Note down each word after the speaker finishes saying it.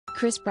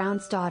Chris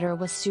Brown's daughter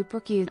was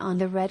super cute on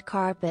the red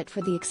carpet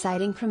for the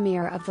exciting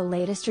premiere of the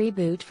latest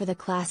reboot for the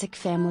classic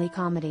family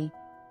comedy.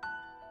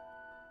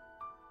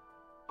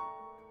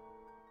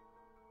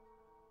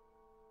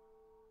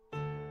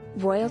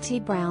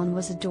 Royalty Brown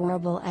was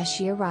adorable as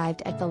she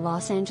arrived at the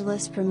Los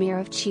Angeles premiere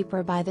of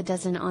Cheaper by the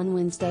Dozen on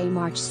Wednesday,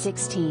 March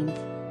 16.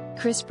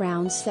 Chris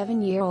Brown's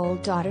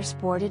 7-year-old daughter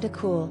sported a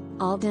cool,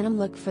 all-denim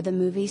look for the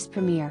movie's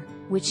premiere,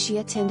 which she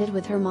attended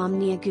with her mom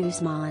Nia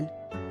Guzman.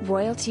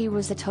 Royalty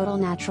was a total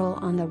natural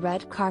on the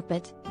red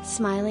carpet,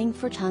 smiling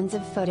for tons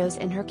of photos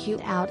in her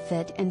cute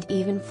outfit and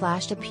even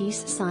flashed a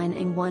peace sign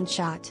in one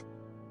shot.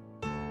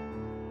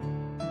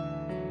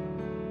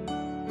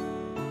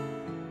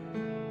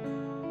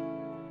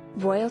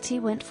 Royalty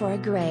went for a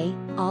gray,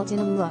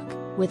 all-denim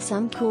look, with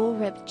some cool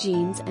ripped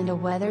jeans and a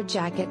weather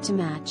jacket to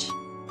match.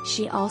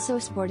 She also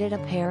sported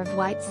a pair of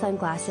white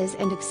sunglasses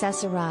and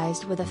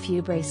accessorized with a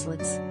few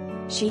bracelets.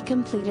 She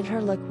completed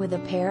her look with a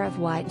pair of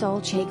white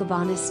Dolce &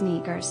 Gabbana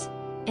sneakers.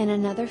 In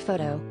another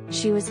photo,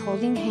 she was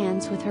holding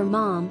hands with her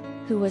mom,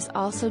 who was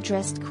also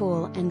dressed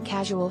cool and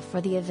casual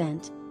for the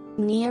event.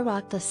 Nia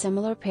rocked a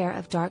similar pair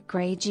of dark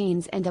gray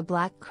jeans and a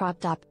black crop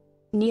top.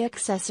 Nia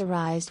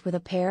accessorized with a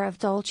pair of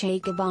Dolce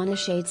 & Gabbana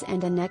shades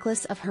and a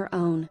necklace of her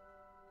own.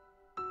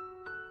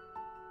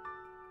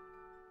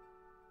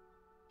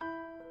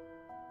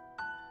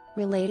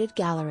 Related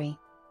gallery.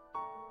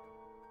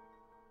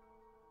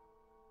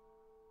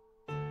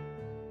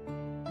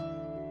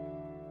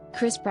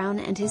 Chris Brown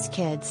and his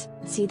kids,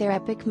 see their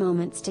epic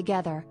moments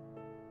together.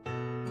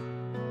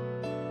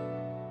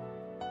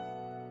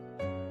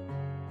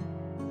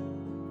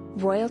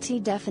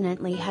 Royalty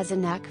definitely has a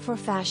knack for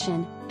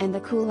fashion, and the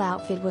cool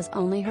outfit was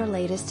only her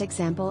latest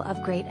example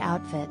of great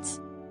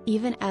outfits.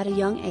 Even at a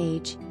young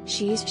age,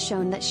 she's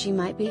shown that she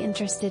might be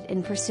interested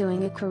in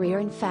pursuing a career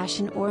in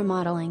fashion or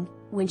modeling,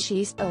 when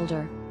she's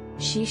older.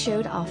 She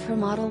showed off her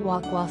model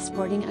walk while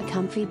sporting a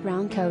comfy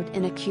brown coat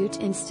in a cute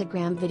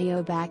Instagram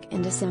video back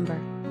in December.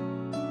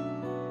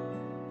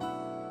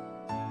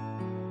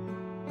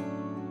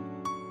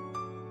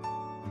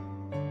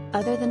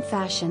 Other than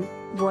fashion,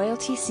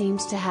 Royalty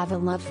seems to have a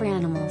love for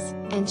animals,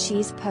 and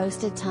she's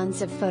posted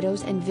tons of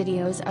photos and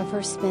videos of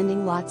her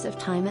spending lots of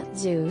time at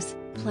zoos,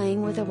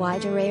 playing with a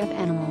wide array of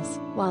animals,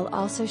 while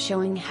also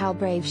showing how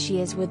brave she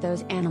is with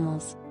those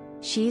animals.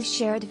 She's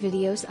shared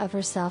videos of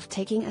herself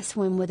taking a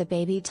swim with a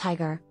baby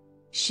tiger.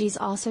 She's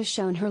also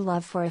shown her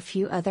love for a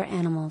few other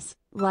animals,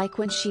 like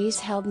when she's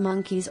held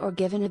monkeys or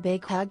given a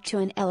big hug to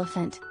an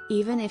elephant,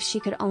 even if she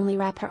could only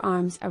wrap her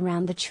arms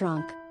around the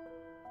trunk.